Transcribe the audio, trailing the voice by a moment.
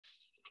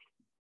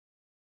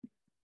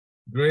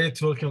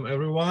Great, welcome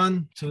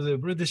everyone to the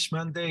British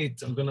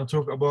Mandate. I'm going to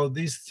talk about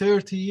these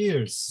 30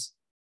 years,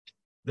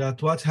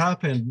 that what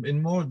happened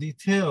in more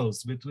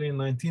details between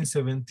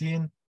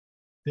 1917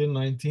 till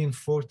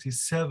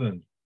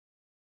 1947.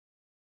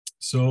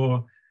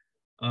 So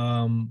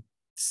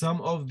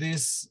some of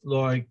these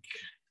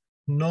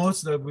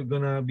notes that we're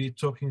going to be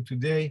talking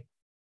today,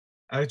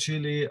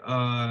 actually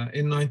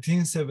in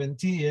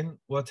 1917,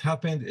 what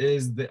happened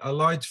is the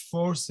Allied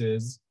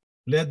forces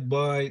led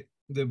by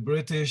the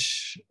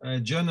British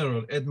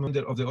General Edmund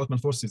of the Ottoman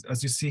forces,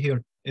 as you see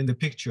here in the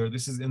picture.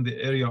 This is in the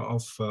area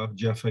of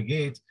Jaffa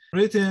Gate.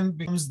 Britain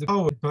becomes the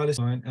power in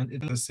Palestine, and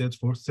it is set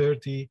for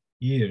 30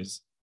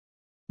 years.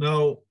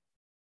 Now,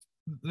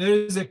 there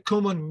is a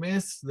common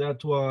myth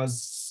that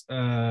was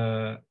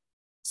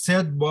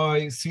said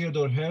by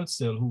Theodor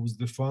Herzl, who was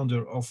the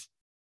founder of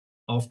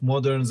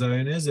modern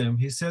Zionism.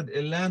 He said,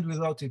 a land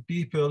without a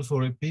people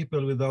for a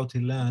people without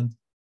a land.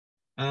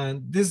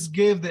 And this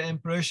gave the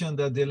impression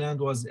that the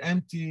land was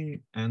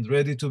empty and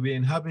ready to be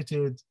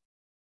inhabited.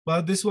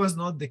 But this was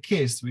not the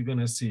case, we're going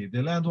to see.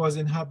 The land was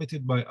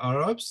inhabited by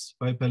Arabs,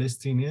 by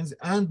Palestinians,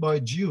 and by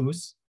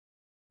Jews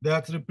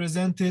that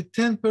represented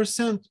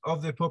 10%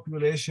 of the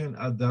population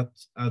at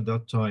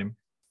that time.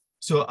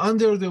 So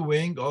under the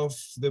wing of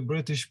the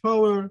British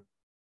power,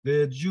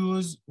 the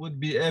Jews would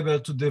be able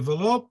to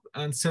develop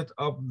and set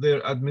up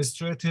their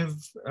administrative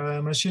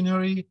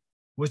machinery,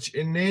 which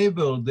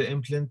enabled the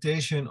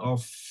implementation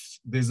of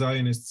the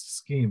Zionist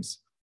schemes.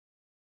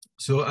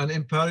 So an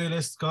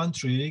imperialist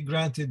country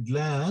granted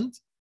land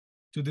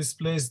to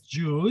displaced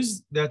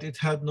Jews that it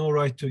had no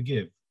right to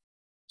give.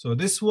 So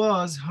this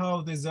was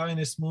how the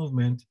Zionist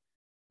movement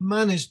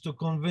managed to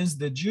convince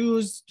the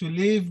Jews to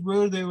leave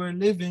where they were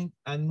living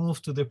and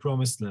move to the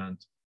Promised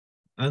Land.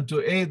 And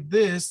to aid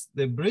this,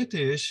 the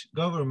British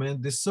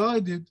government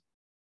decided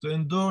to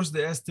endorse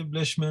the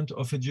establishment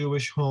of a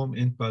Jewish home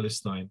in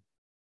Palestine.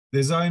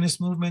 The Zionist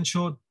movement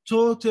showed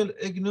total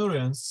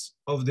ignorance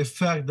of the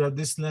fact that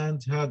this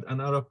land had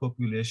an Arab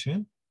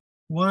population,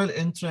 while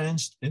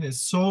entrenched in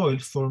its soil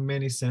for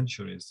many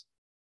centuries.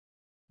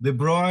 The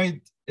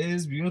bride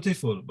is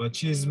beautiful, but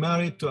she is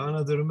married to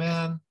another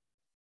man.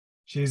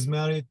 She is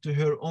married to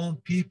her own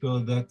people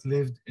that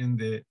lived in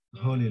the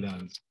Holy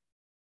Land.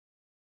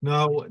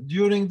 Now,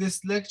 during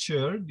this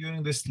lecture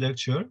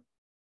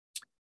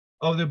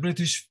of the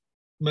British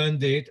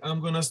Mandate,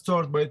 I'm going to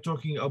start by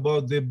talking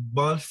about the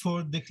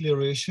Balfour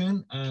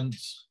Declaration and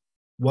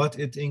what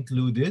it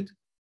included,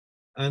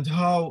 and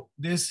how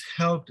this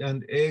helped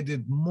and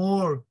aided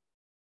more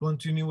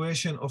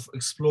continuation of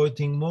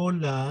exploiting more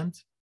land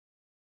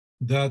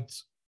that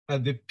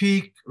at the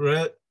peak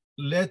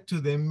led to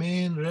the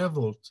main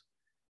revolt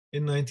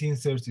in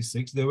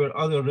 1936. There were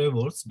other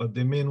revolts, but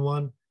the main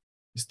one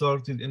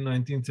started in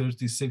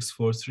 1936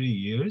 for 3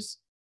 years.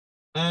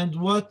 And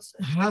what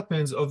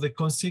happens of the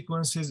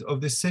consequences of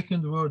the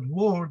Second World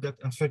War that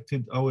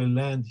affected our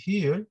land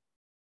here.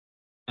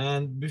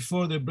 And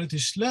before the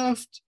British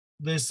left,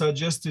 they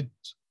suggested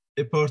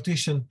a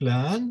partition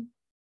plan,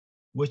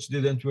 which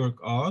didn't work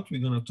out.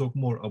 We're going to talk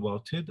more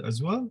about it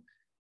as well.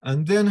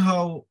 And then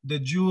how the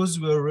Jews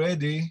were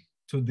ready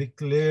to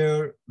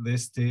declare the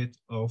state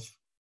of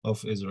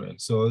Israel.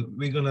 So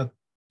we're going to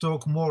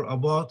talk more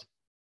about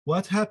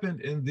what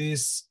happened in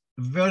these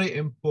very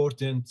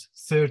important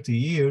 30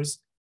 years,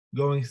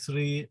 going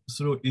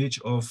through each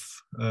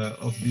of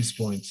these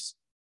points.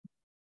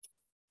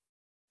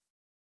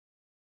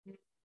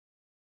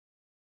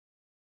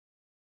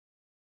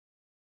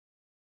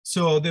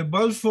 So the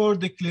Balfour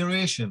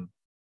Declaration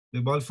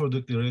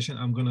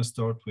I'm going to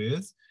start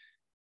with.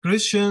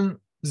 Christian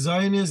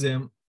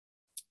Zionism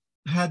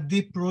had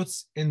deep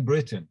roots in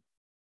Britain,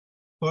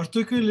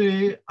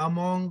 particularly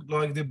among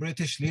the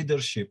British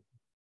leadership.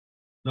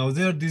 Now,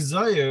 their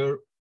desire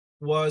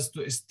was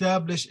to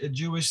establish a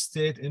Jewish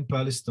state in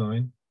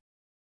Palestine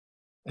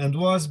and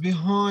was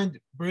behind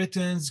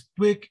Britain's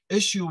quick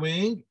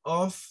issuing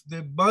of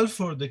the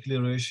Balfour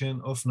Declaration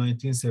of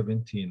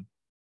 1917.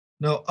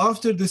 Now,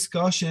 after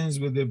discussions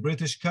with the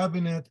British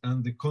cabinet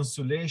and the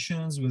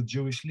consultations with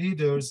Jewish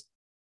leaders,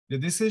 the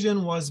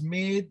decision was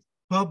made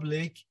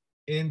public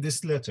in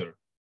this letter.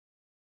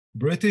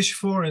 British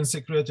Foreign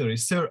Secretary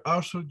Sir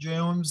Arthur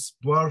James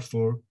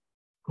Balfour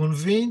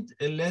convened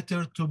a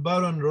letter to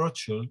Baron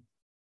Rothschild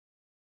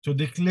to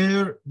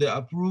declare the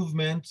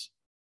approval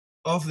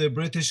of the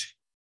British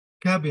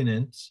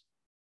cabinet.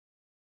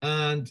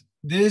 And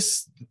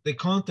the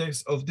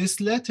context of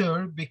this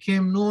letter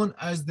became known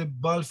as the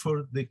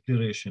Balfour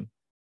Declaration.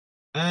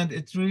 And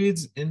it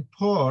reads in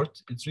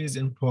part,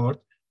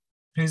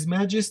 His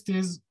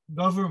Majesty's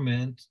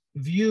government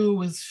view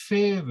with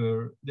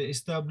favor the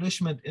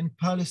establishment in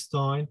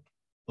Palestine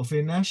of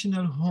a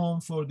national home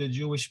for the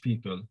Jewish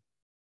people,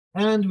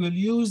 and will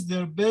use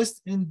their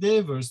best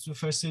endeavors to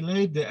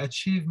facilitate the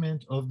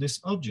achievement of this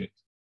object,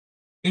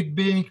 it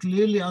being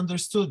clearly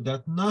understood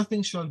that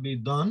nothing shall be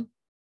done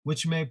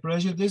which may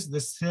prejudice the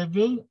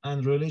civil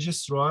and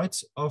religious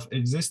rights of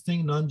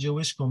existing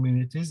non-Jewish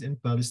communities in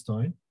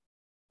Palestine,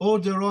 or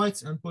the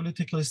rights and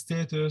political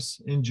status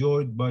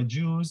enjoyed by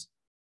Jews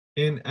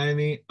in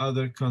any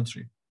other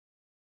country.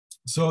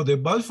 So the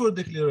Balfour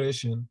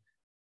Declaration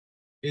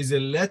is a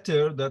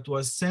letter that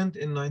was sent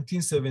in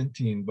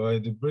 1917 by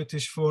the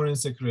British Foreign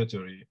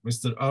Secretary,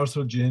 Mr.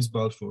 Arthur James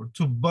Balfour,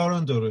 to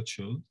Baron de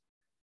Rothschild,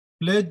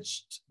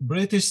 pledged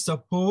British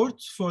support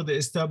for the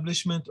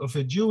establishment of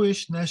a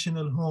Jewish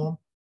national home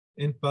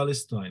in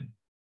Palestine.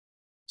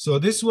 So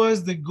this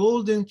was the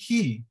golden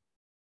key.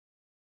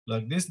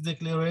 Like, this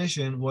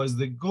declaration was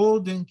the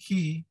golden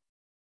key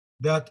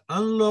that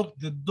unlocked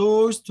the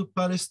doors to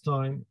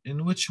Palestine,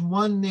 in which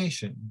one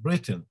nation,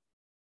 Britain,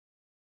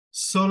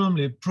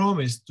 solemnly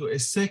promised to a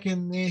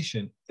second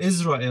nation,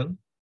 Israel,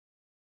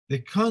 the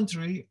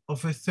country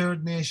of a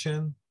third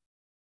nation,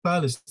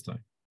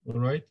 Palestine. All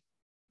right.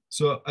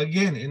 So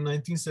again, in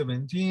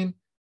 1917,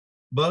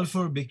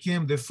 Balfour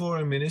became the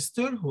foreign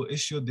minister who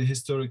issued the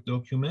historic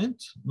document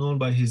known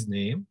by his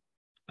name.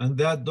 And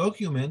that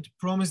document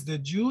promised the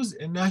Jews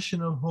a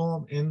national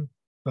home in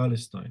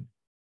Palestine.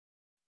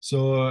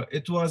 So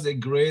it was a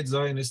great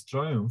Zionist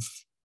triumph,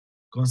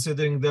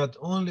 considering that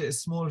only a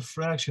small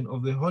fraction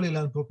of the Holy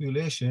Land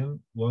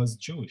population was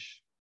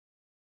Jewish.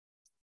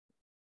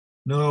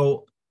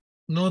 Now,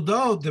 no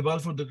doubt the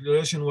Balfour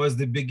Declaration was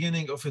the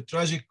beginning of a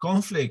tragic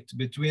conflict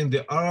between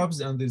the Arabs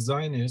and the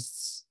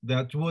Zionists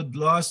that would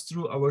last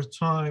through our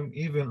time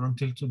even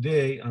until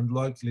today and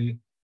likely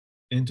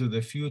into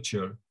the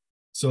future.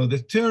 So the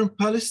term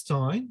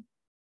Palestine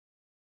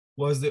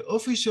was the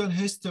official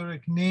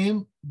historic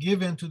name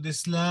given to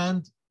this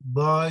land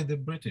by the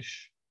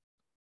British.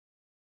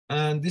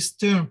 And this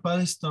term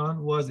Palestine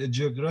was a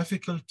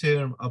geographical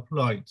term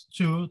applied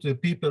to the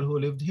people who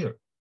lived here.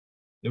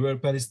 There were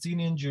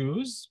Palestinian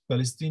Jews,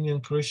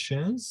 Palestinian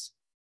Christians,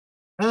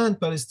 and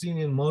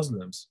Palestinian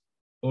Muslims,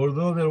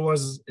 although there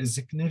was a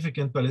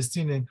significant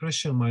Palestinian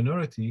Christian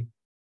minority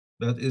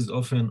that is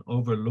often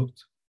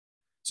overlooked.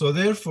 So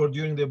therefore,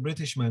 during the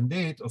British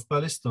Mandate of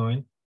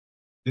Palestine,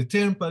 the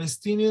term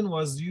Palestinian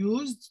was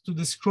used to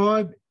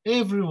describe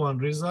everyone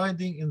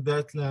residing in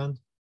that land,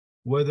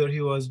 whether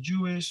he was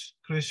Jewish,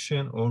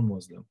 Christian, or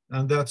Muslim.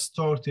 And that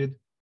started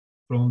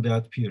from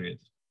that period,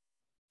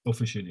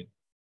 officially.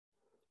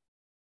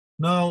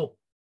 Now,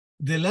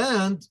 the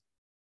land,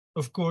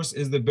 of course,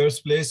 is the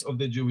birthplace of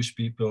the Jewish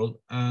people,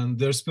 and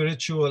their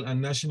spiritual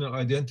and national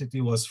identity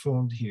was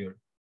formed here.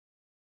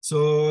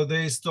 So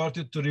they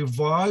started to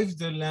revive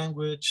their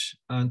language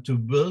and to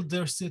build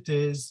their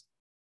cities.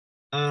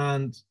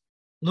 And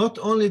not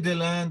only the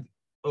land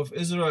of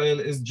Israel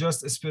is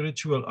just a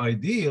spiritual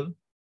ideal,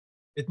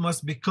 it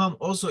must become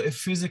also a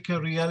physical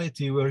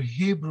reality where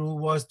Hebrew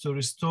was to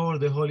restore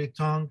the Holy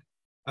Tongue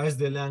as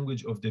the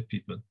language of the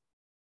people.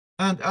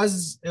 And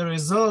as a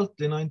result,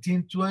 the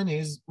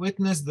 1920s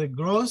witnessed the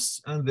growth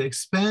and the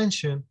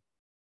expansion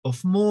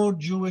of more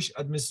Jewish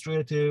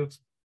administrative,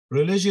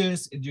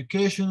 religious,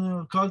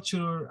 educational,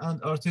 cultural, and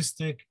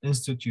artistic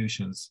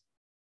institutions.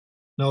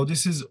 Now,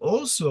 this is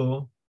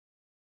also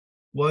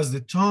was the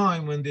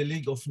time when the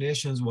League of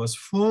Nations was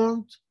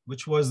formed,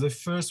 which was the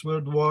first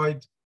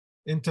worldwide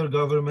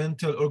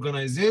intergovernmental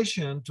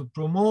organization to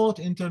promote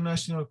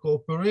international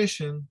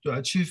cooperation to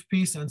achieve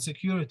peace and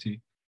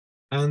security.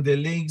 And the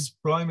League's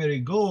primary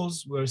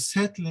goals were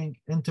settling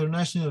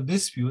international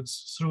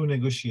disputes through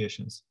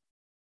negotiations.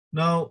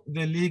 Now,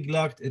 the League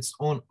lacked its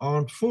own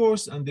armed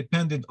force and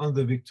depended on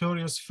the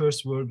victorious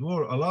First World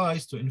War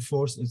allies to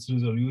enforce its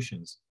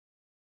resolutions.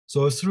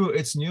 So through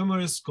its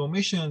numerous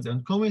commissions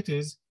and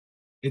committees,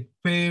 it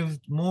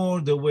paved more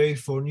the way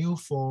for new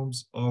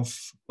forms of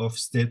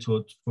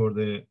statehood for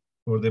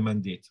the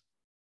mandate.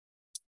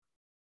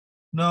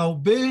 Now,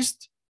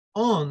 based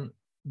on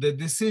the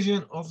decision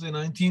of the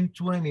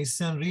 1920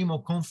 San Remo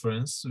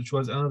Conference, which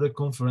was another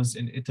conference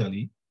in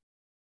Italy,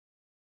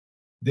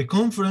 the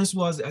conference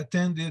was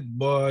attended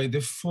by the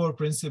four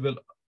principal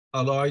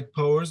allied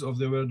powers of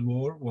the World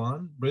War I,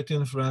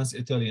 Britain, France,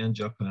 Italy, and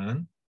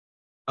Japan,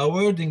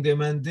 awarding the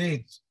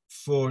mandate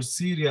for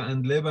Syria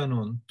and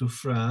Lebanon to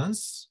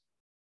France.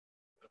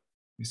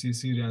 You see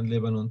Syria and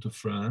Lebanon to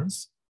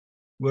France.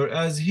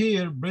 Whereas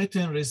here,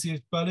 Britain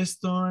received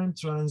Palestine,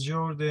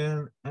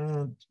 Transjordan,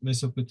 and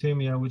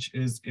Mesopotamia, which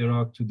is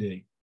Iraq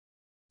today.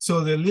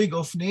 So the League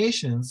of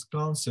Nations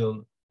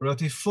Council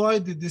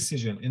ratified the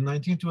decision in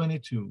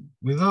 1922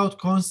 without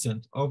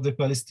consent of the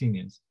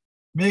Palestinians,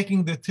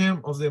 making the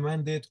term of the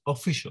mandate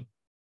official.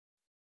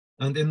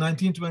 And in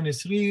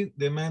 1923,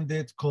 the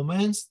mandate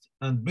commenced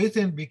and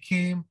Britain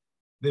became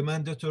the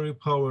mandatory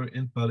power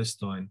in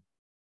Palestine.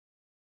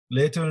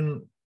 Later,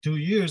 in 2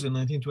 years, in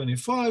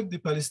 1925, the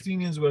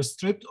Palestinians were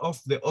stripped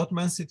of the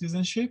Ottoman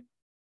citizenship.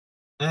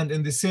 And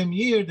in the same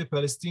year, the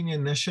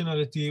Palestinian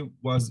nationality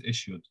was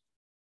issued.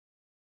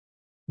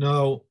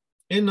 Now,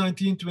 in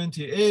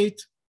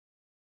 1928,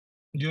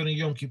 during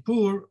Yom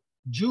Kippur,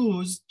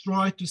 Jews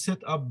tried to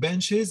set up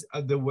benches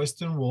at the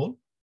Western Wall.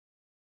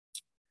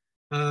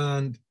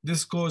 And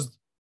this caused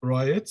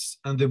riots,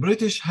 and the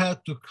British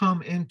had to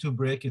come in to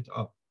break it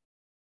up.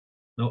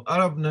 Now,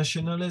 Arab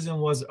nationalism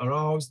was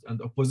aroused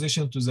and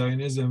opposition to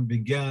Zionism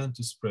began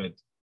to spread.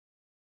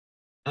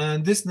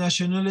 And this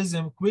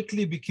nationalism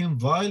quickly became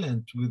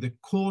violent with a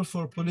call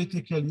for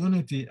political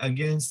unity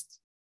against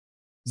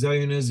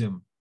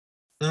Zionism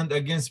and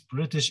against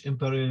British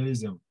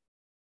imperialism.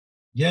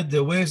 Yet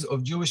the waves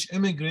of Jewish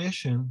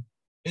immigration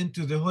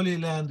into the Holy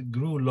Land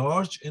grew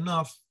large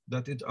enough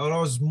that it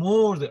aroused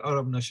more the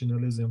Arab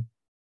nationalism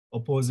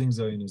opposing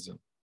Zionism.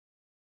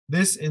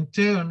 This in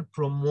turn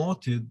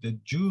promoted the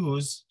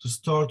Jews to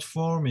start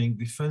forming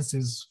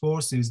defensive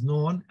forces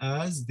known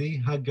as the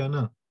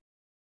Haganah.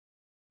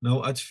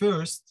 Now, at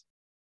first,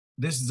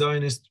 this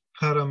Zionist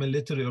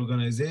paramilitary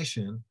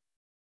organization,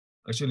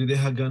 actually the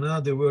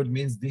Haganah, the word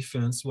means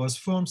defense, was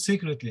formed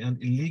secretly and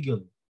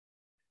illegally,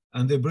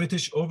 and the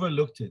British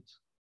overlooked it.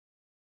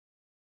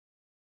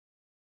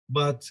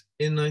 But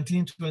in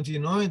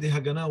 1929, the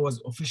Haganah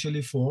was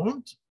officially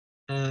formed,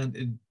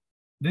 and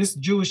this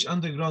Jewish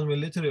underground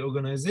military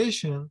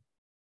organization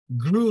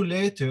grew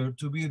later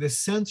to be the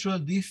central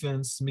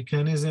defense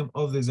mechanism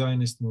of the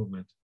Zionist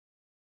movement.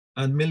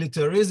 And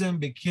militarism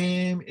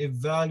became a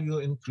value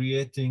in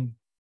creating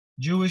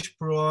Jewish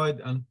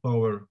pride and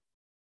power.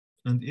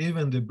 And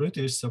even the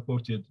British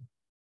supported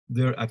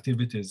their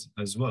activities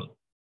as well.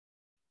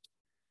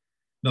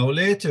 Now,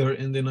 later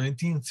in the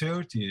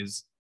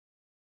 1930s,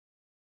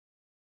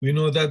 we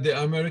know that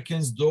the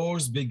Americans'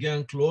 doors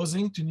began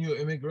closing to new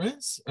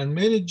immigrants, and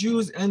many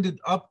Jews ended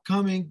up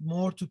coming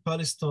more to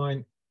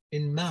Palestine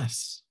in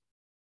mass.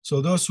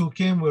 So those who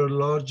came were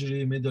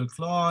largely middle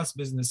class,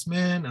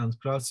 businessmen and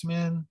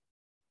craftsmen.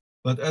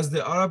 But as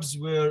the Arabs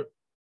were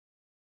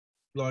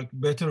like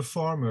better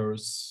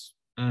farmers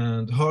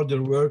and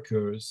harder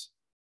workers,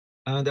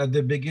 and at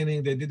the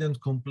beginning they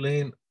didn't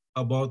complain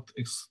about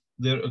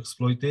their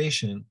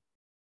exploitation,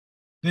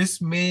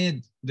 this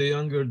made the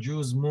younger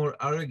Jews more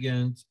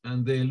arrogant,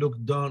 and they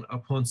looked down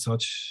upon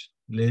such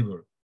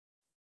labor.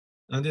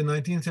 And in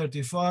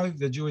 1935,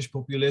 the Jewish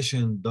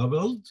population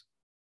doubled,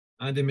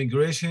 and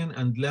immigration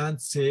and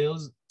land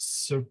sales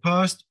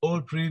surpassed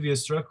all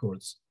previous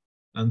records.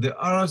 And the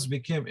Arabs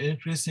became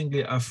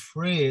increasingly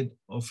afraid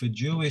of a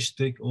Jewish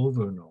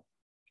takeover now.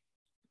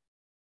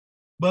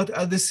 But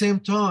at the same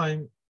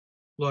time,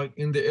 like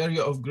in the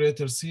area of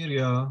Greater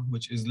Syria,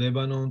 which is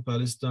Lebanon,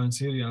 Palestine,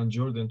 Syria, and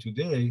Jordan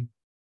today,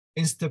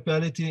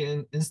 instability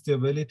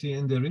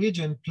in the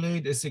region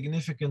played a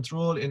significant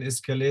role in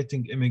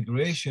escalating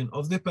immigration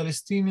of the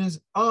Palestinians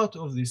out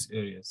of these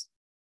areas.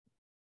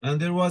 And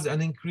there was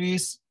an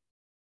increase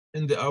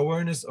in the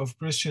awareness of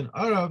Christian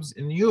Arabs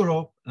in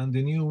Europe and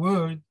the New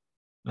World,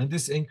 and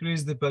this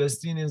increased the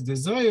Palestinians'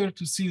 desire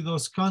to see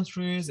those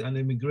countries and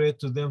immigrate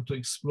to them to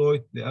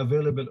exploit the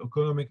available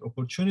economic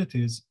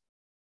opportunities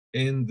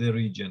in the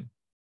region.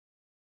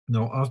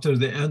 Now, after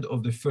the end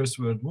of the First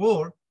World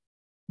War,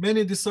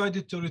 many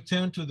decided to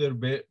return to their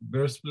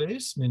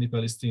birthplace, many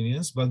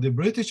Palestinians, but the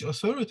British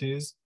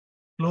authorities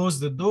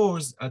closed the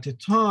doors at a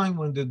time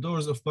when the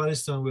doors of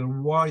Palestine were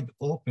wide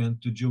open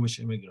to Jewish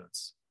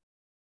immigrants.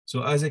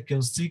 So as a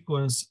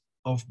consequence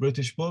of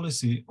British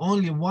policy,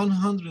 only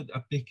 100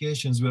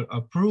 applications were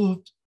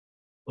approved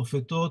of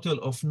a total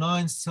of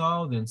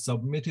 9,000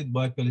 submitted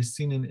by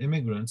Palestinian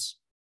immigrants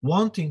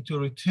wanting to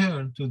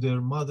return to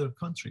their mother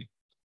country.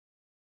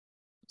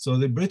 So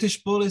the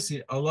British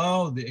policy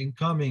allowed the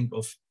incoming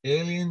of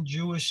alien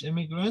Jewish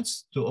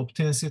immigrants to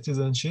obtain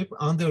citizenship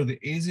under the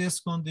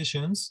easiest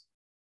conditions,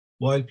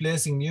 while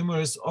placing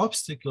numerous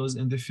obstacles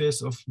in the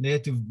face of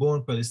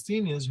native-born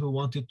Palestinians who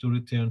wanted to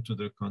return to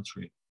their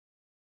country.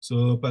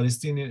 So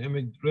Palestinian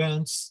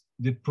immigrants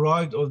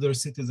deprived of their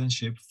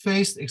citizenship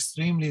faced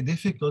extremely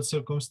difficult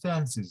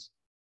circumstances,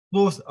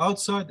 both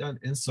outside and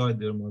inside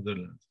their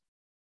motherland.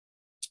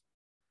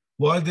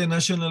 While the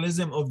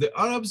nationalism of the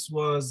Arabs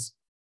was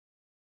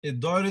a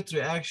direct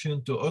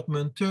reaction to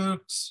Ottoman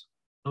Turks'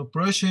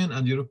 oppression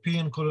and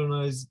European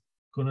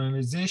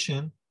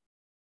colonization,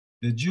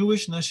 the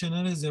Jewish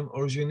nationalism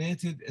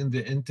originated in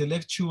the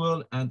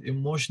intellectual and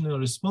emotional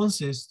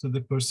responses to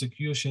the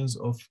persecutions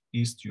of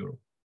East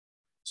Europe.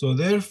 So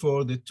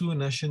therefore, the two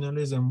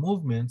nationalism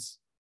movements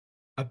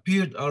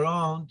appeared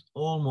around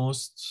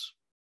almost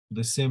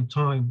the same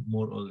time,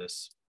 more or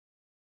less.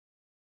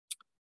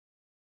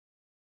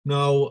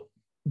 Now,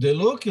 the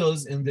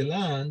locals in the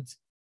land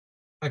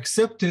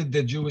accepted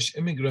the Jewish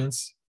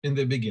immigrants in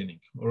the beginning,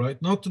 all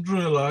right? Not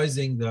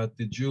realizing that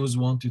the Jews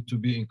wanted to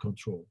be in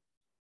control.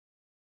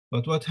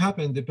 But what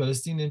happened, the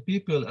Palestinian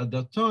people at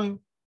that time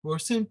were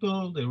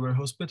simple, they were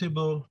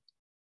hospitable.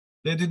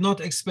 They did not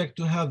expect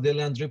to have the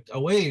land ripped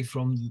away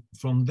from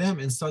them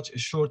in such a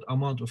short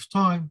amount of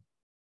time,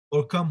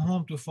 or come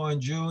home to find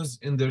Jews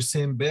in their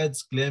same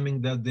beds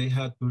claiming that they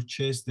had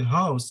purchased the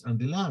house and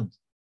the land.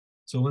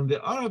 So when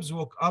the Arabs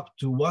woke up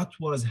to what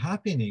was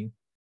happening,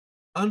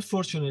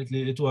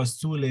 unfortunately, it was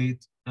too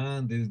late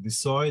and they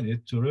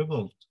decided to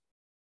revolt.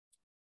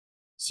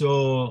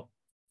 So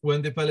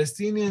when the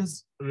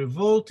Palestinians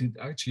revolted,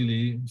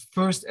 actually,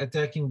 first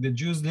attacking the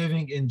Jews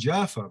living in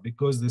Jaffa,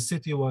 because the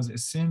city was a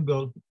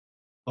symbol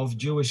of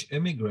Jewish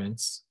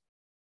immigrants,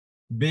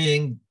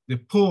 being the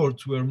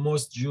port where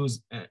most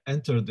Jews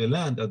entered the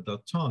land at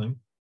that time,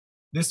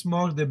 This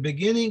marked the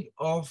beginning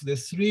of the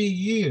 3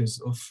 years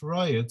of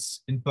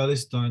riots in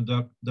Palestine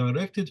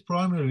directed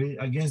primarily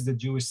against the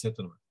Jewish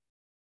settlement.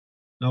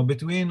 Now,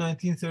 between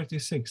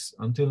 1936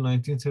 until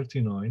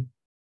 1939,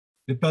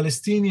 the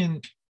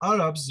Palestinian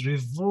Arabs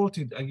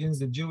revolted against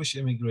the Jewish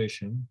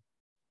immigration,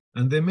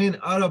 and the main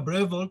Arab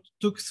revolt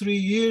took 3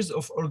 years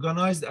of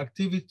organized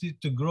activity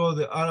to grow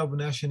the Arab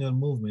national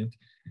movement,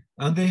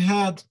 and they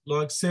had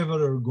like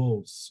several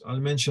goals. I'll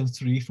mention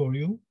 3 for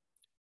you.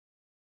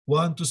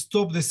 1, to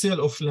stop the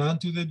sale of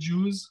land to the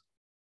Jews,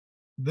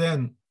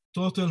 then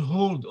total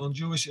hold on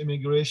Jewish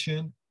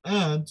immigration,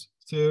 and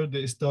 3rd,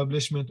 the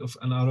establishment of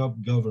an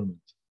Arab government.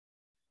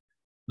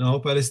 Now,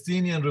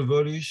 Palestinian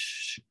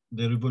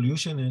the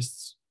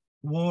revolutionists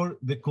wore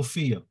the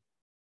kufiya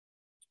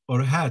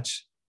or hat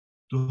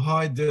to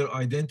hide their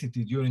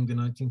identity during the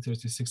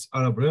 1936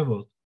 Arab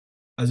revolt,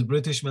 as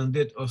British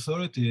mandate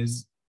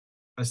authorities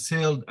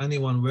assailed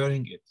anyone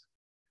wearing it.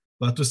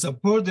 But to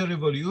support the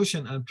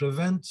revolution and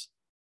prevent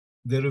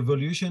the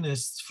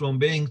revolutionists from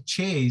being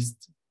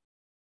chased,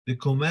 the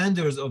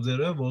commanders of the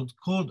revolt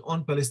called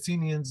on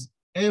Palestinians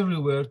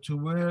everywhere to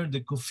wear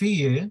the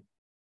kufiya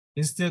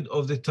instead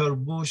of the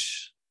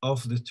tarbush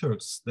of the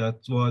Turks. That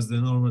was the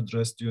normal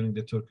dress during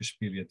the Turkish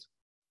period.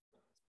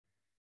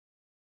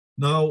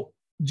 Now,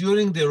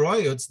 during the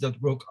riots that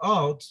broke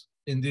out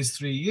in these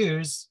 3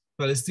 years,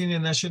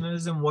 Palestinian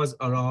nationalism was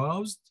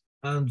aroused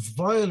and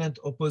violent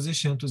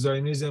opposition to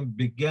Zionism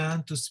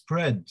began to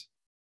spread.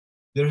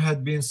 There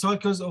had been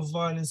cycles of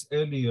violence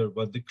earlier,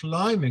 but the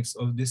climax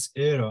of this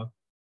era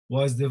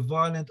was the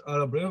violent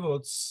Arab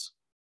revolts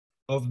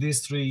of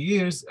these 3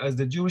 years, as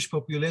the Jewish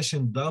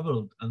population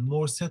doubled and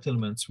more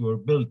settlements were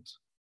built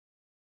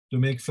to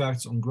make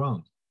facts on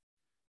ground.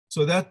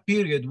 So that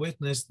period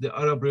witnessed the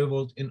Arab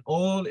revolt in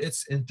all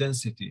its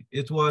intensity.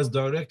 It was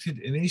directed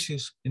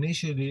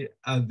initially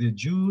at the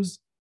Jews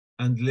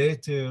and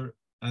later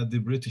at the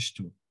British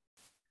too.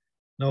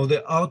 Now,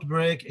 the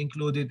outbreak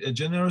included a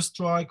general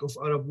strike of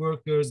Arab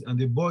workers and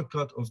the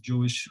boycott of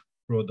Jewish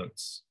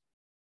products.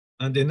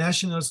 And the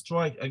national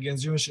strike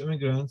against Jewish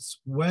immigrants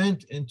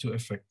went into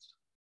effect.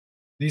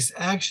 These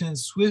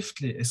actions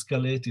swiftly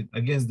escalated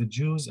against the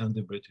Jews and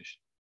the British.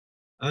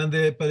 And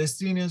the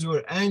Palestinians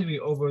were angry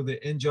over the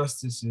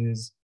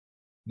injustices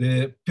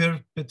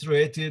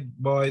perpetrated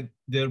by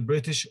their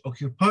British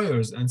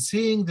occupiers, and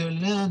seeing their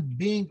land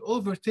being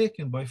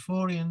overtaken by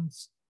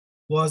foreigners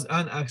was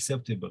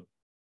unacceptable.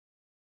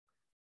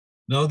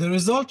 Now, the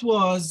result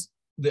was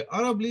the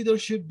Arab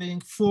leadership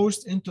being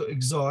forced into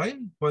exile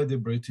by the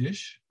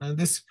British, and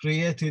this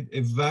created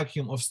a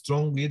vacuum of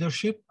strong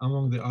leadership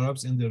among the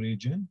Arabs in the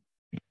region.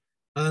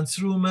 And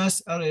through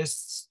mass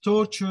arrests,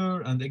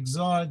 torture, and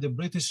exile, the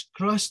British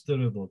crushed the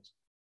revolt.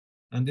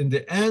 And in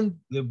the end,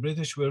 the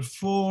British were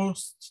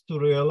forced to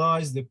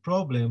realize the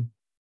problem,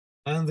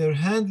 and their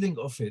handling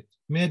of it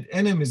made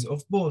enemies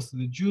of both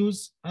the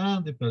Jews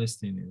and the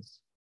Palestinians.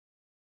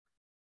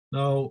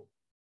 Now,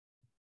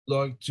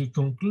 to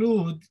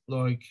conclude,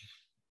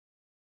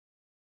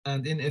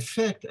 and in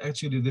effect,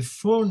 actually, the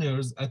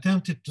foreigners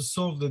attempted to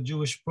solve the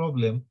Jewish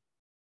problem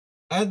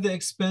at the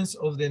expense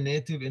of the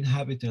native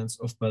inhabitants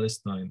of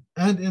Palestine.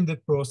 And in the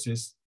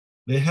process,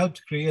 they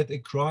helped create a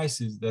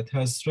crisis that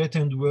has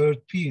threatened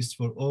world peace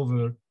for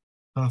over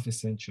half a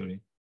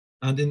century.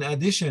 And in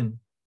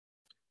addition,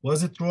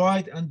 was it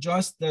right and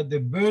just that the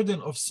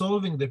burden of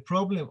solving the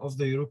problem of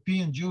the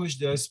European Jewish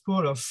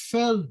diaspora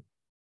fell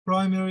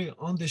primarily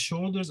on the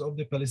shoulders of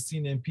the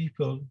Palestinian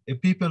people, a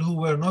people who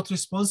were not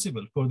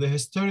responsible for the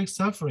historic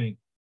suffering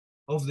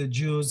of the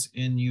Jews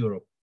in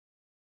Europe?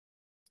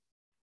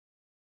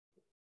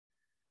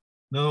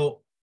 Now,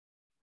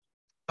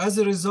 as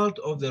a result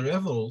of the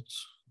revolt,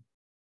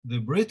 the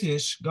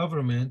British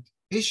government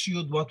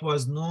issued what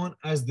was known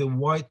as the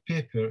White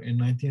Paper in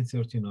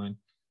 1939,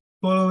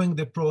 following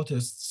the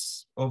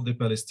protests of the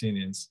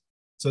Palestinians.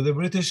 So the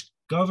British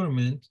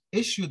government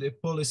issued a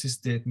policy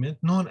statement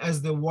known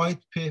as the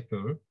White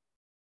Paper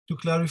to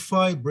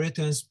clarify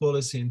Britain's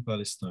policy in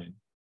Palestine.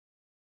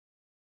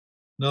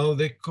 Now,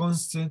 the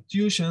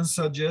Constitution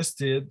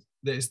suggested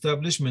the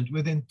establishment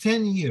within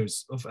 10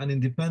 years of an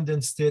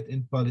independent state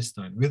in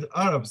Palestine, with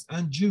Arabs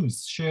and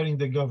Jews sharing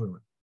the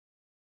government.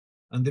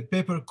 And the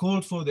paper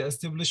called for the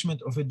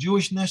establishment of a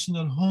Jewish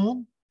national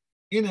home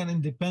in an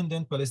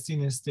independent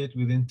Palestinian state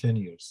within 10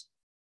 years.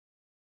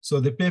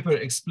 So the paper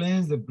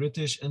explains the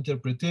British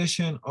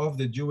interpretation of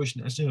the Jewish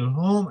national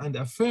home and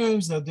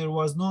affirms that there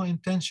was no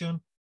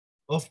intention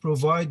of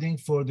providing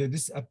for the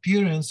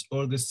disappearance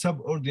or the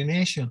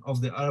subordination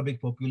of the Arabic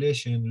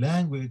population,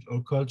 language,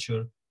 or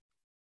culture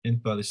in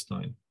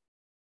Palestine.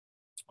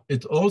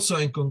 It also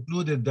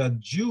concluded that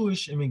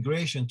Jewish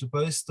immigration to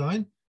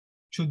Palestine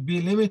should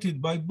be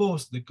limited by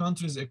both the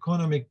country's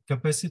economic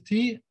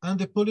capacity and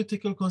the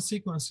political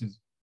consequences,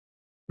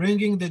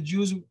 bringing the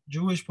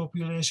Jewish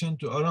population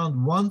to around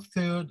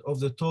 1/3 of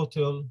the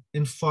total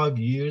in 5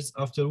 years,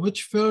 after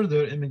which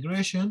further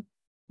immigration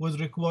would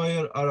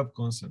require Arab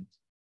consent.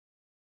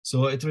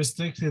 So it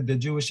restricted the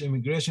Jewish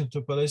immigration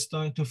to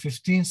Palestine to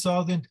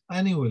 15,000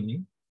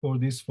 annually for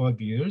these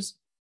 5 years,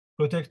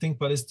 protecting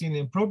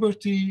Palestinian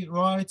property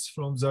rights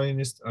from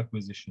Zionist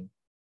acquisition.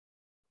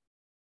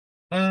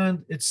 And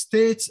it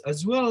states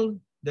as well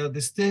that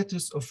the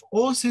status of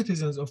all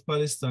citizens of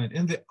Palestine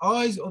in the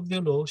eyes of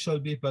the law shall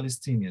be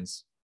Palestinians.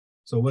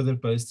 So whether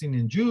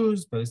Palestinian Jews,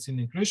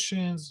 Palestinian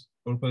Christians,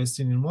 or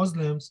Palestinian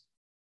Muslims,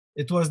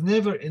 it was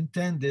never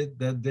intended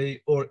that they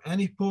or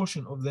any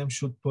portion of them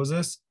should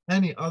possess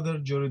any other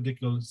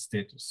juridical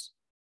status.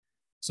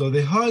 So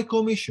the High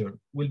Commissioner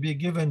will be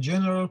given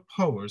general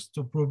powers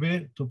to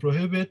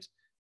prohibit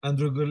and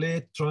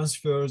regulate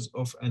transfers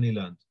of any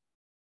land.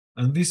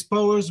 And these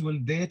powers will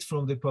date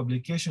from the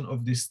publication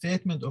of the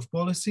Statement of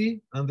Policy,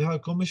 and the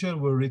High Commissioner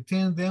will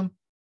retain them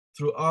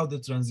throughout the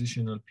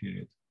transitional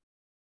period.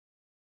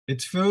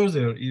 It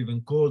further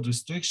even called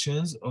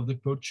restrictions of the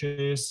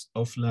purchase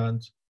of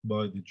land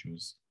by the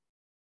Jews.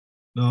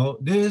 Now,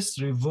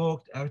 this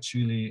revoked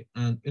actually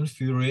and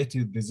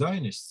infuriated the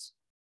Zionists,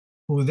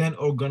 who then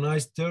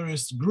organized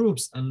terrorist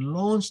groups and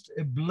launched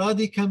a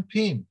bloody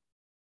campaign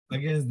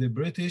against the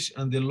British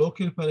and the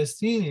local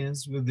Palestinians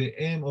with the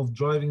aim of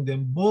driving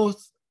them both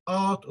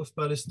out of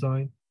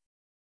Palestine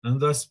and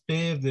thus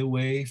pave the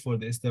way for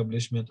the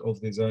establishment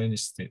of the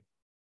Zionist state.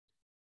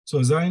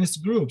 So Zionist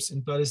groups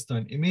in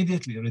Palestine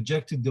immediately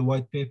rejected the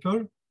white paper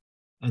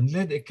and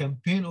led a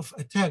campaign of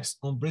attacks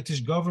on British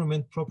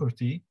government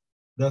property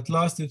that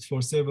lasted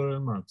for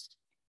several months.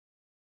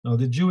 Now,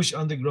 the Jewish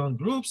underground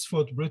groups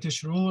fought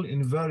British rule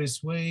in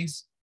various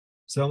ways,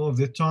 some of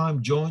the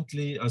time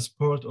jointly as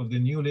part of the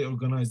newly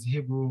organized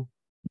Hebrew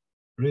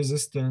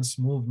resistance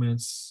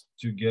movements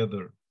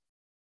together.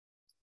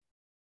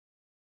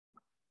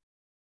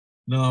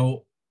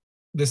 Now,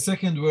 the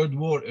Second World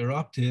War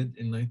erupted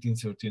in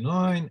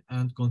 1939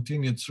 and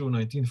continued through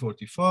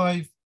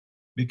 1945,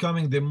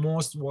 becoming the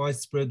most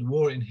widespread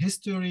war in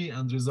history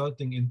and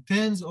resulting in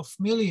tens of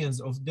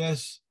millions of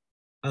deaths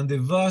and the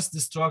vast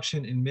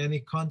destruction in many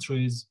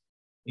countries,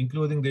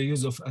 including the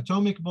use of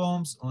atomic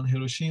bombs on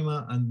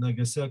Hiroshima and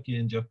Nagasaki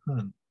in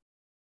Japan.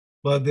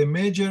 But the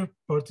major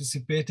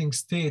participating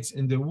states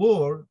in the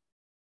war,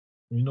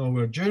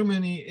 were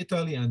Germany,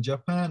 Italy, and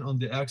Japan on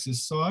the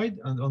Axis side,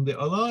 and on the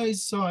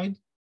Allies side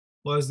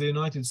was the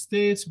United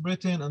States,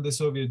 Britain, and the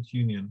Soviet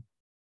Union.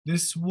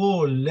 This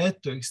war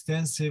led to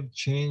extensive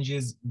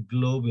changes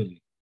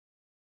globally.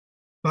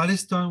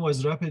 Palestine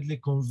was rapidly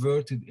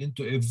converted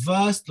into a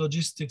vast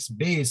logistics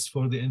base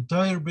for the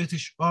entire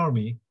British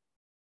Army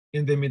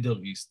in the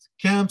Middle East.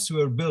 Camps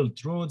were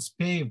built, roads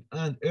paved,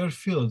 and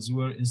airfields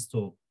were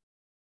installed.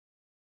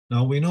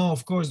 Now we know,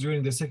 of course,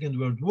 during the Second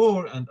World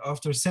War and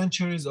after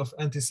centuries of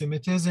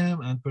anti-Semitism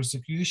and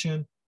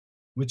persecution,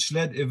 which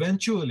led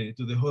eventually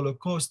to the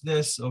Holocaust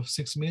deaths of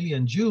 6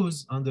 million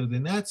Jews under the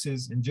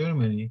Nazis in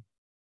Germany,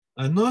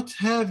 and not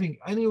having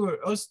anywhere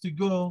else to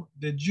go,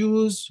 the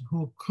Jews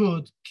who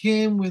could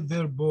came with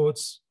their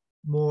boats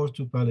more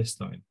to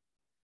Palestine.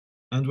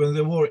 And when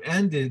the war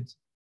ended,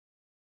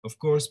 of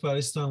course,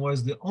 Palestine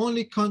was the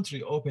only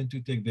country open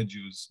to take the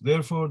Jews.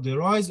 Therefore, the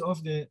rise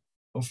of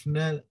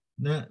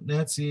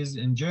Nazis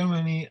in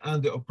Germany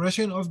and the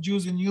oppression of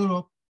Jews in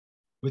Europe,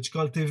 which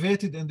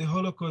cultivated in the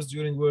Holocaust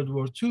during World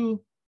War II,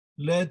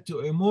 led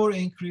to a more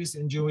increase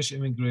in Jewish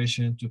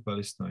immigration to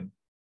Palestine.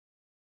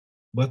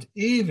 But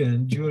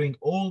even during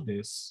all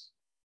this,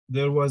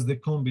 there was the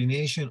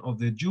combination of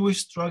the Jewish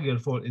struggle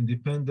for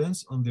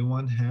independence on the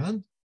one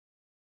hand,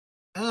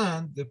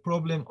 and the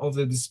problem of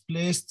the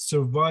displaced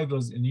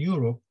survivors in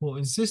Europe who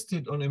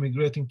insisted on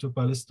immigrating to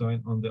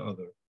Palestine on the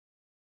other.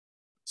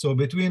 So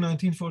between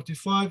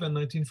 1945 and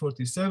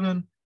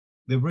 1947,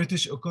 the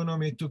British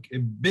economy took a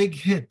big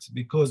hit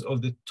because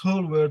of the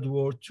toll World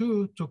War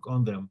II took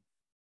on them.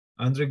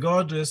 And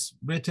regardless,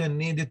 Britain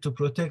needed to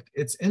protect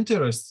its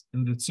interests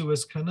in the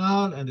Suez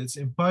Canal and its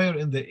empire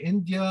in the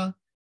India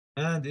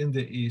and in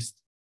the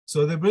East.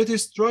 So the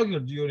British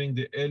struggled during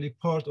the early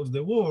part of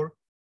the war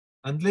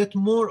and let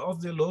more of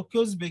the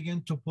locals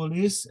begin to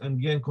police and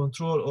gain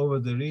control over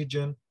the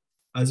region,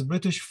 as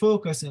British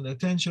focus and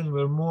attention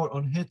were more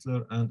on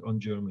Hitler and on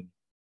Germany.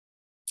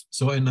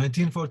 So in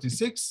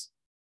 1946,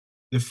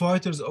 the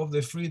fighters of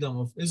the freedom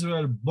of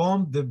Israel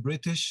bombed the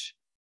British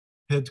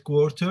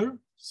headquarters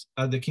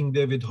at the King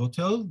David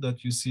Hotel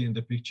that you see in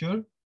the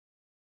picture,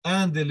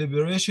 and the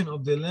liberation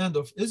of the land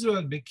of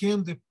Israel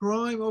became the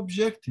prime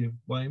objective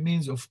by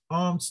means of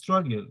armed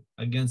struggle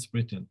against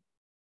Britain.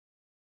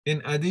 In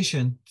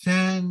addition,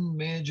 10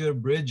 major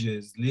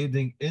bridges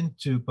leading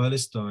into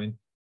Palestine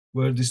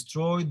were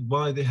destroyed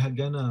by the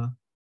Haganah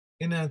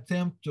in an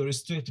attempt to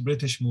restrict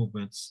British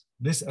movements.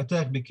 This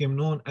attack became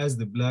known as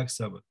the Black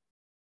Sabbath.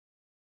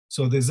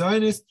 So the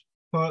Zionist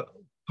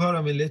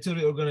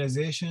paramilitary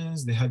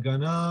organizations, the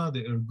Haganah,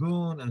 the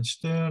Irgun, and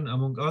Stern,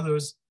 among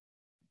others,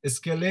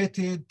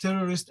 escalated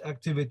terrorist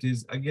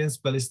activities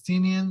against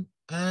Palestinian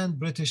and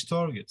British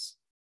targets.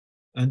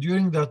 And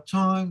during that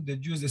time, the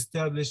Jews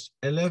established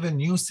 11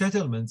 new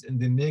settlements in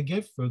the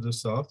Negev, further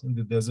south in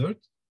the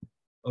desert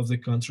of the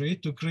country,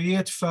 to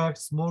create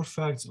more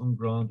facts on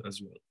ground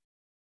as well.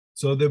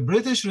 So the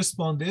British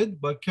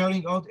responded by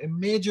carrying out a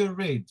major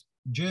raid,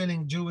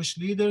 jailing Jewish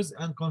leaders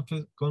and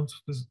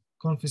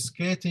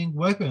confiscating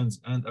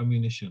weapons and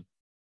ammunition.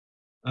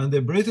 And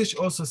the British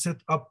also set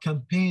up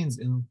campaigns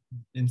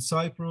in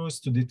Cyprus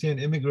to detain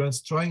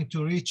immigrants trying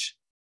to reach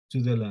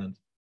to the land.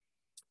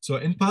 So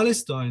in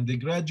Palestine, the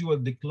gradual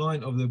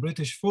decline of the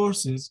British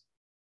forces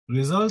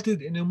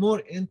resulted in a more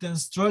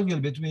intense struggle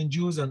between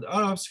Jews and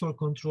Arabs for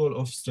control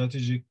of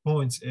strategic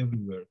points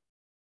everywhere.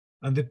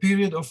 And the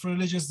period of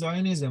religious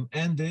Zionism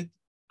ended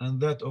and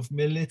that of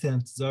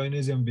militant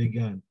Zionism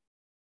began.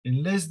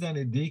 In less than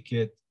a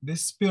decade,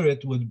 this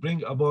spirit would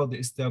bring about the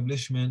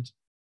establishment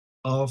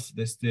of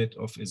the State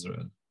of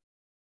Israel.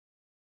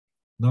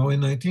 Now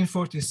in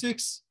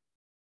 1946,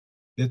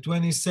 the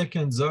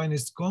 22nd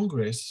Zionist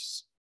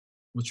Congress,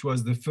 which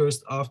was the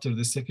first after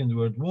the Second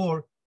World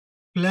War,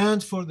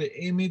 planned for the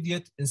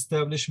immediate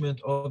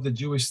establishment of the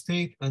Jewish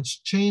state and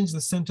changed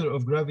the center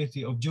of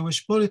gravity of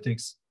Jewish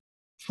politics,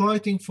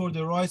 fighting for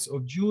the rights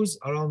of Jews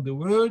around the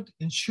world,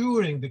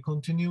 ensuring the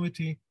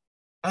continuity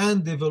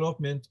and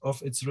development of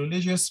its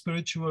religious,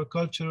 spiritual,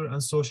 cultural,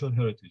 and social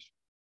heritage.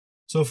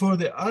 So for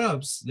the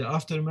Arabs, the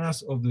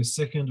aftermath of the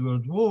Second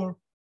World War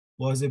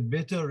was a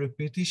bitter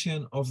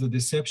repetition of the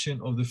deception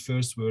of the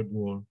First World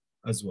War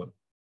as well.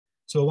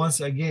 So once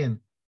again,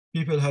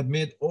 people had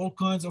made all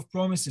kinds of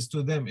promises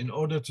to them in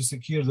order to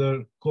secure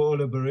their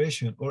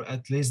collaboration or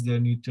at least their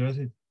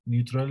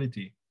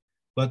neutrality.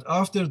 But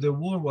after the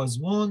war was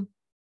won,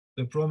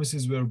 the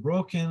promises were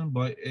broken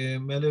by a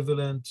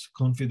malevolent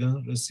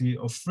confederacy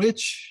of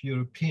rich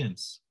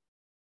Europeans.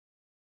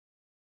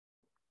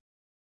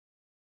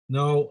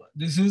 Now,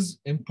 this is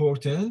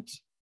important,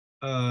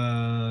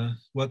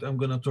 what I'm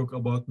going to talk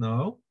about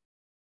now.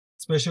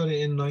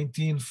 Especially in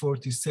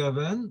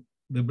 1947,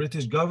 the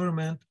British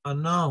government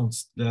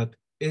announced that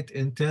it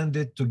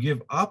intended to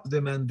give up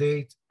the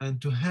mandate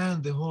and to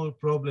hand the whole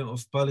problem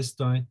of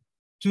Palestine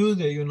to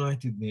the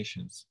United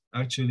Nations.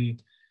 Actually,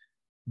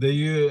 the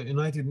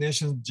United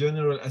Nations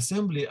General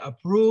Assembly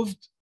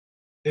approved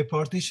a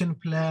partition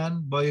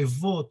plan by a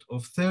vote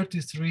of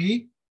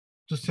 33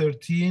 to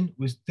 13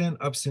 with 10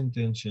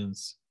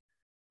 abstentions,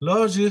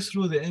 largely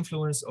through the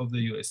influence of the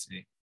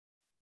USA.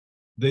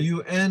 The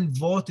UN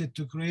voted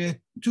to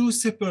create two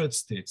separate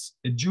states,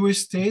 a Jewish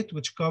state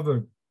which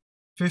covered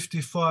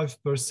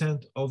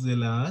 55% of the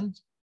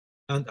land,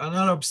 and an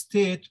Arab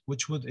state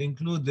which would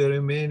include the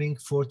remaining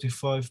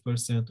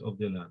 45% of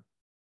the land.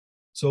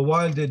 So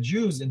while the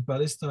Jews in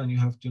Palestine, you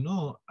have to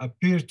know,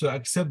 appeared to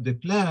accept the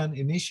plan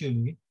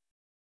initially,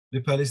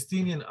 the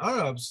Palestinian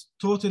Arabs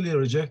totally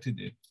rejected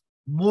it.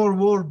 More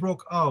war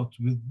broke out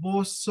with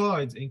both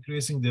sides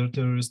increasing their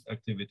terrorist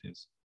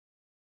activities.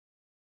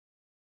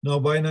 Now,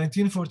 by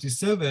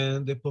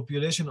 1947, the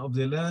population of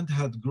the land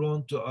had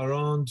grown to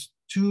around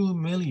 2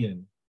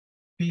 million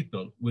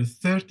people, with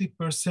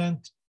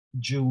 30%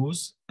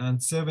 Jews and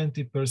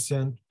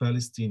 70%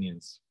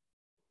 Palestinians.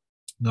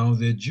 Now,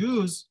 the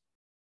Jews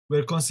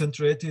were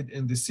concentrated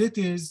in the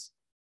cities,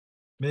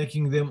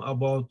 making them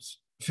about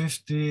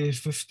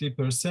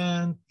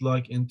 50%,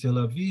 like in Tel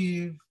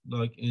Aviv,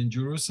 like in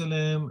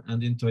Jerusalem,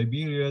 and in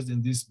Tiberias,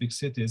 in these big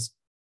cities.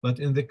 But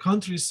in the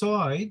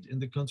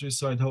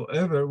countryside,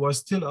 however, was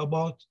still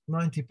about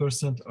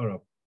 90%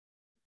 Arab.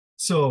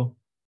 So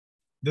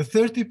the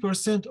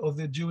 30% of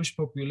the Jewish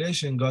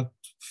population got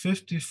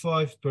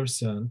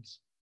 55%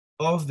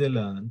 of the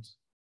land,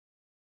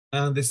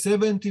 and the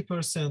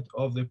 70%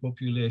 of the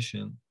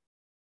population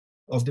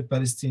of the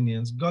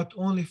Palestinians got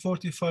only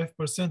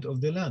 45%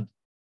 of the land.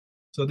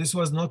 So this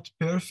was not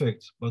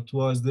perfect, but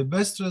was the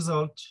best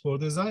result for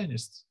the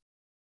Zionists.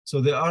 So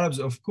the Arabs,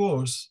 of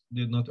course,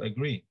 did not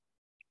agree.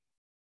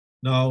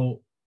 Now,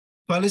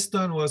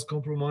 Palestine was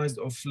comprised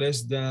of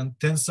less than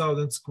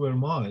 10,000 square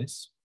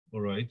miles,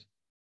 all right?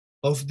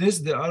 Of this,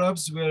 the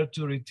Arabs were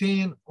to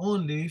retain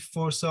only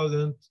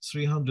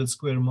 4,300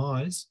 square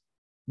miles,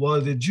 while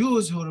the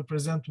Jews, who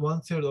represent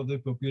 1/3 of the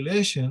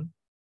population,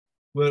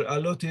 were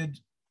allotted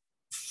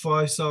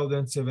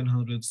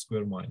 5,700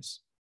 square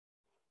miles.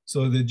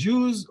 So the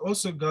Jews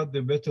also got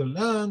the better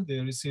land. They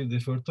received the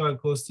fertile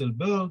coastal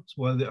belt,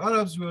 while the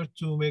Arabs were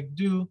to make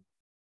do,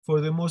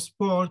 for the most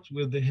part,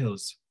 with the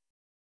hills.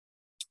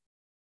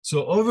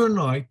 So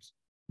overnight,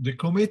 the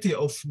Committee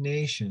of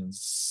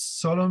Nations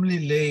solemnly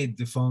laid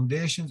the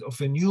foundations of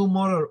a new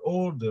moral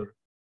order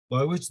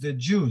by which the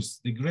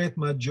Jews, the great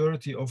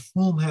majority of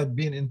whom had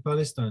been in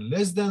Palestine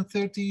less than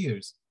 30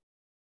 years,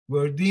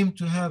 were deemed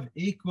to have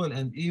equal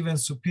and even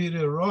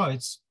superior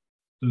rights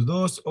to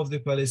those of the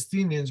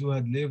Palestinians who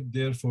had lived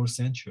there for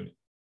centuries.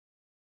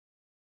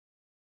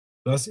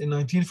 Thus, in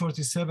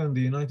 1947,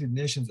 the United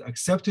Nations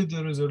accepted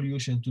the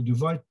resolution to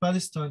divide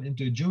Palestine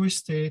into a Jewish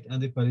state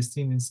and a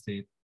Palestinian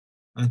state.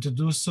 And to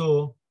do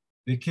so,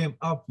 they came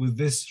up with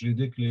this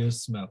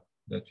ridiculous map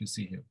that you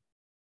see here.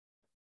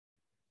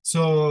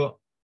 So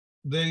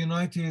the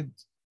United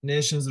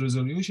Nations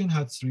resolution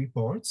had 3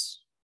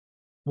 parts.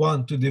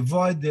 1, to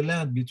divide the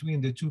land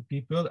between the 2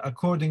 people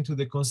according to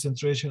the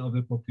concentration of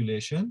the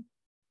population.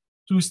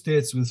 2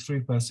 states with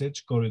free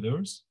passage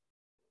corridors.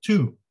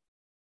 2,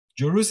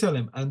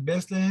 Jerusalem and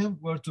Bethlehem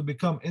were to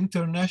become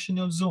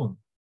international zone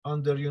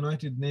under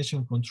United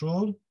Nations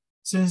control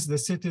since the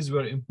cities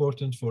were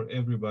important for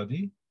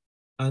everybody.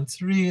 And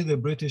 3, the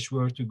British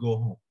were to go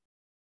home.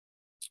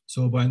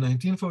 So by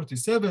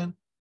 1947,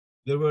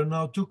 there were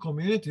now 2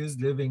 communities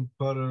living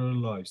parallel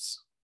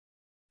lives.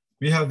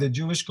 We have the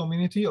Jewish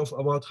community of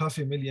about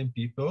 500,000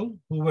 people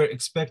who were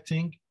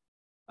expecting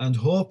and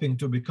hoping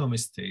to become a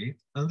state.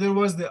 And there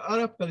was the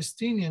Arab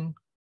Palestinian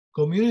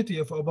community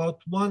of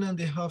about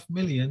 1.5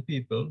 million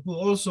people who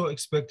also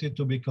expected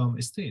to become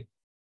a state.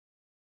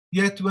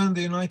 Yet when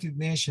the United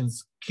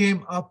Nations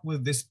came up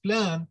with this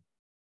plan,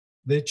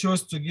 they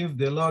chose to give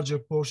the larger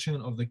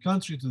portion of the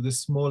country to the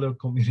smaller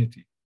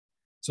community.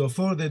 So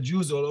for the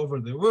Jews all over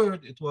the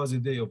world, it was a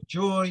day of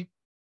joy.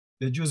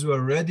 The Jews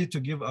were ready to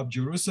give up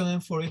Jerusalem,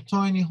 for a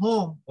tiny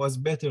home was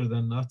better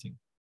than nothing.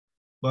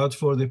 But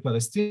for the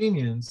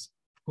Palestinians,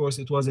 of course,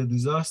 it was a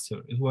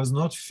disaster. It was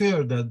not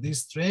fair that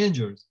these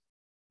strangers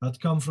had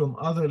come from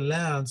other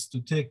lands to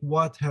take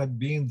what had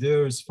been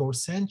theirs for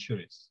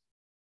centuries.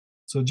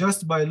 So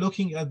just by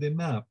looking at the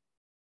map,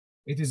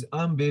 it is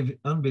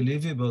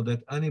unbelievable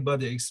that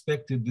anybody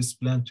expected this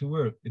plan to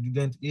work. It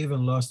didn't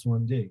even last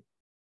one day.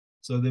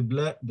 So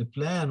the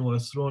plan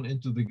was thrown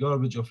into the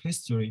garbage of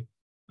history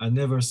and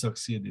never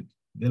succeeded.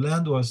 The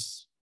land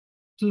was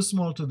too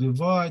small to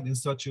divide in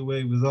such a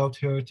way without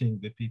hurting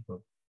the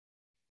people.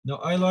 Now,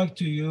 I like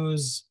to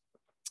use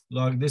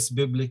like this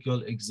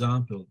biblical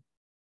example.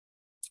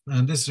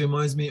 And this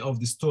reminds me of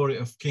the story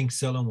of King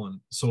Solomon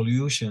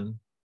solution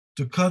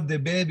to cut the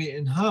baby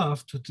in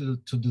half to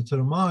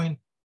determine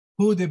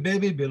who the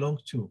baby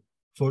belonged to.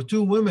 For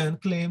 2 women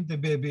claimed the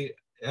baby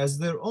as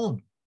their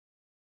own.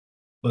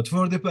 But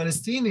for the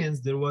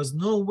Palestinians, there was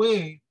no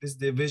way this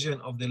division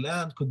of the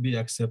land could be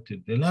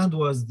accepted. The land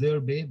was their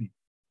baby.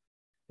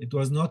 It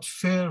was not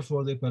fair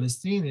for the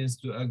Palestinians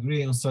to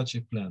agree on such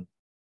a plan.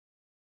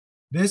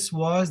 This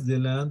was the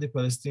land the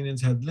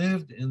Palestinians had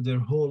lived in their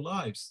whole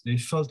lives. They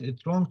felt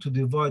it wrong to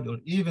divide or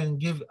even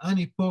give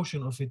any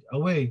portion of it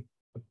away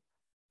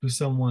to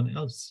someone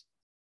else.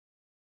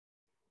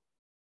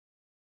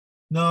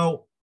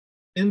 Now,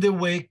 in the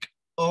wake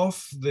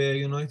of the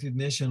United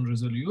Nations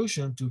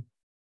resolution to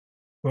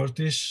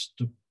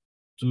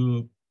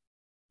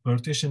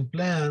partition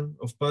plan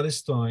of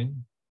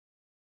Palestine,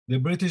 the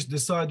British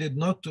decided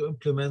not to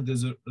implement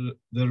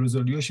the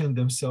resolution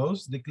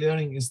themselves,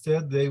 declaring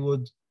instead they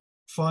would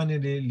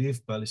finally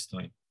leave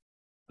Palestine.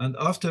 And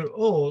after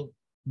all,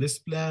 this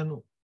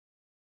plan,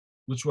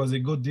 which was a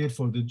good deal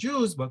for the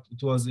Jews, but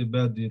it was a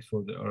bad deal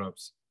for the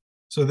Arabs.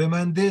 So the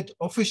mandate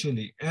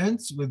officially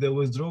ends with the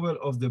withdrawal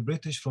of the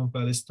British from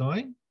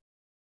Palestine.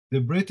 The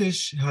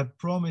British had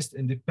promised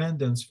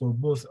independence for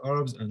both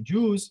Arabs and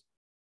Jews,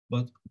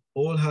 but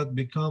all had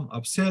become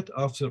upset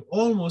after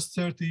almost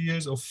 30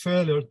 years of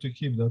failure to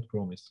keep that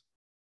promise.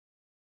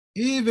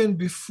 Even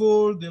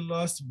before the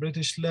last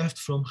British left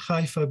from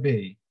Haifa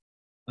Bay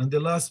and the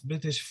last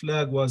British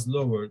flag was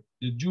lowered,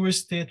 the Jewish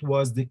state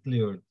was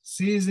declared,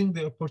 seizing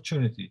the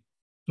opportunity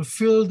to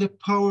fill the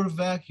power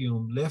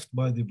vacuum left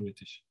by the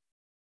British.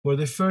 For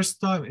the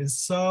first time in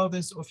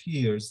thousands of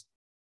years,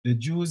 the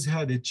Jews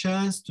had a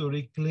chance to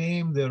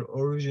reclaim their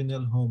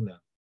original homeland.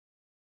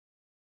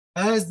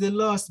 As the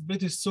last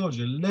British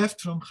soldier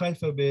left from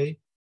Haifa Bay,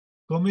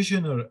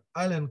 Commissioner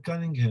Alan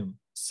Cunningham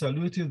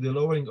saluted the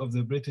lowering of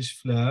the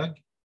British flag,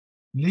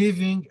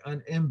 leaving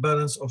an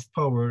imbalance of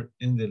power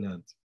in the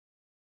land.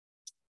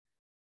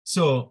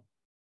 So,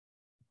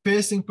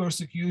 facing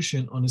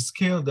persecution on a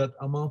scale that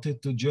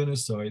amounted to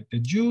genocide, the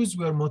Jews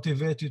were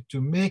motivated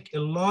to make a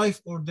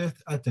life or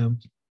death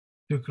attempt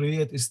to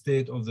create a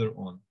state of their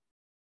own.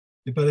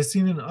 The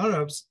Palestinian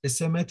Arabs, a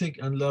Semitic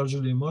and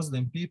largely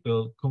Muslim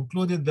people,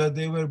 concluded that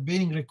they were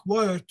being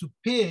required to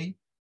pay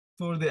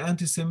for the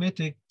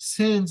anti-Semitic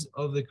sins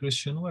of the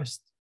Christian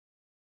West.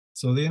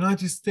 So the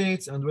United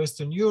States and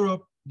Western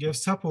Europe gave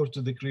support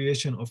to the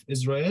creation of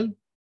Israel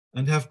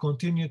and have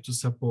continued to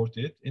support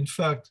it. In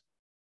fact,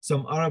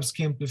 some Arabs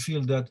came to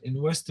feel that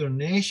in Western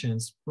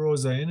nations,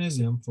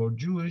 pro-Zionism for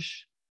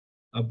Jewish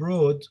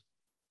abroad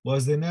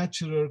was the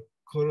natural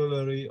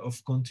corollary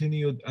of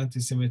continued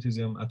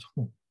anti-Semitism at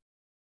home.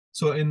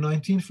 So in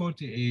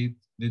 1948,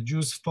 the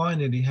Jews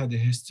finally had a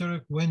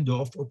historic window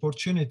of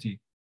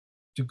opportunity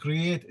to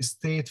create a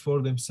state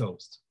for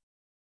themselves.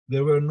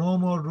 There were no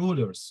more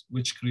rulers,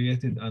 which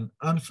created an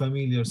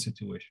unfamiliar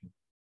situation.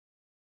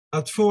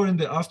 At 4 in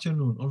the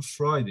afternoon on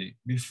Friday,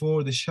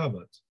 before the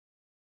Shabbat,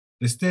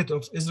 the state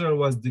of Israel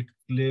was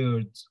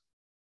declared.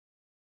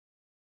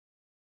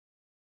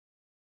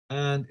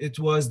 And it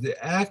was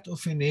the act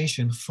of a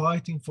nation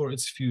fighting for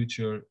its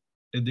future,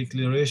 a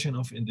declaration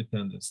of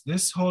independence.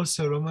 This whole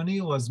ceremony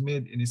was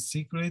made in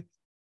secret,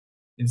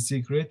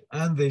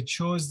 and they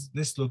chose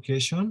this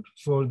location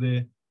for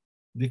the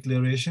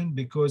declaration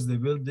because the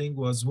building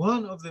was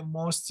one of the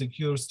most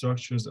secure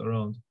structures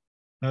around,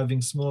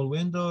 having small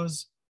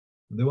windows.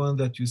 The one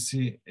that you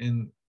see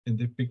in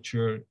the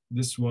picture,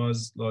 this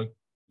was like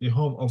the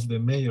home of the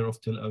mayor of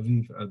Tel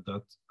Aviv at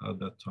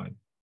that time.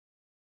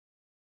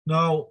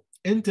 Now,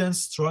 intense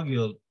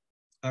struggle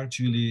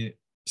actually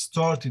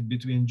started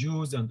between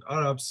Jews and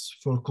Arabs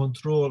for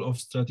control of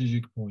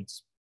strategic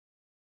points.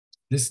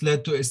 This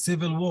led to a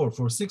civil war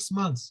for 6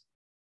 months.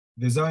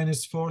 The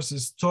Zionist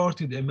forces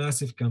started a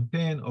massive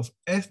campaign of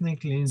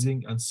ethnic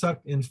cleansing and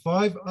sucked in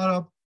 5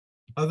 Arab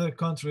other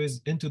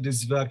countries into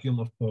this vacuum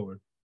of power.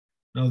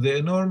 Now, the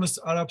enormous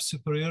Arab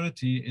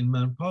superiority in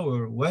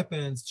manpower,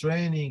 weapons,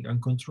 training,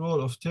 and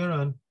control of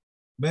terrain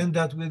meant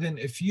that within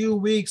a few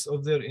weeks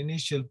of their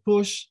initial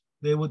push,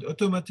 they would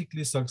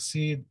automatically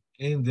succeed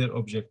in their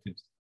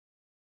objectives.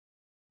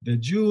 The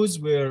Jews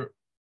were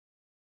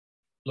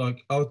like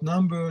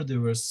outnumbered. There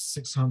were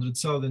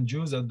 600,000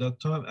 Jews at that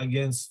time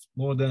against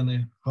more than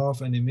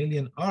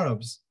 500,000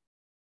 Arabs,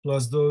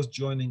 plus those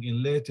joining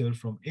in later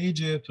from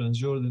Egypt,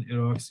 Transjordan,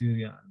 Iraq,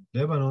 Syria, and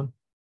Lebanon,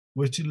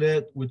 which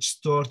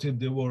started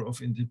the War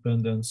of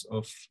Independence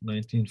of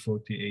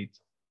 1948.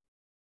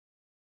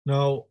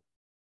 Now,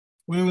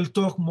 we will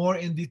talk more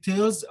in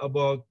details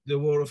about the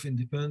War of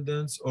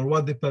Independence, or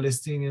what the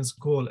Palestinians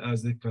call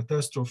as the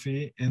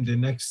catastrophe, in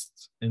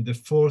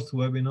the fourth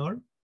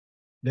webinar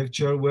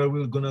lecture, where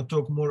we're gonna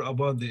talk more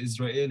about the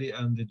Israeli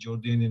and the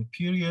Jordanian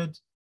period.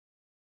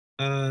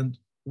 And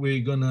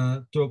we're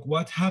gonna talk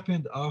what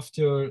happened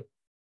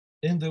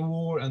in the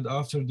war and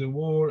after the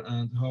war,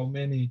 and how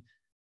many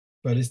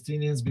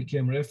Palestinians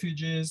became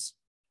refugees,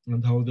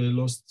 and how they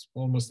lost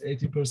almost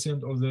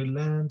 80% of their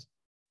land,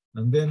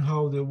 and then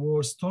how the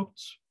war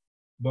stopped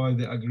by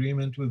the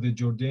agreement with the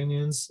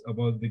Jordanians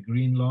about the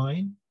Green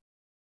Line,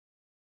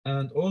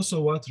 and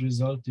also what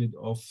resulted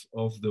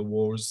of the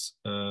wars,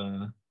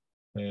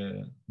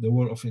 the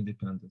War of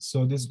Independence.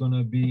 So this is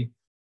gonna be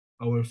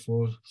our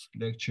fourth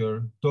lecture,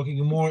 talking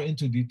more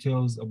into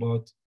details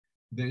about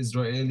the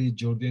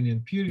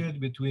Israeli-Jordanian period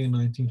between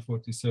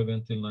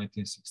 1947 till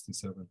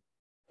 1967.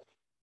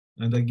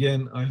 And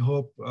again, I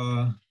hope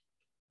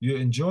you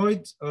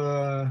enjoyed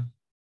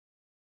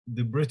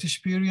the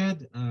British period,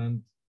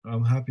 and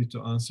I'm happy to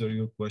answer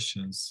your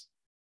questions.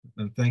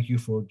 And thank you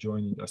for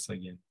joining us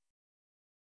again.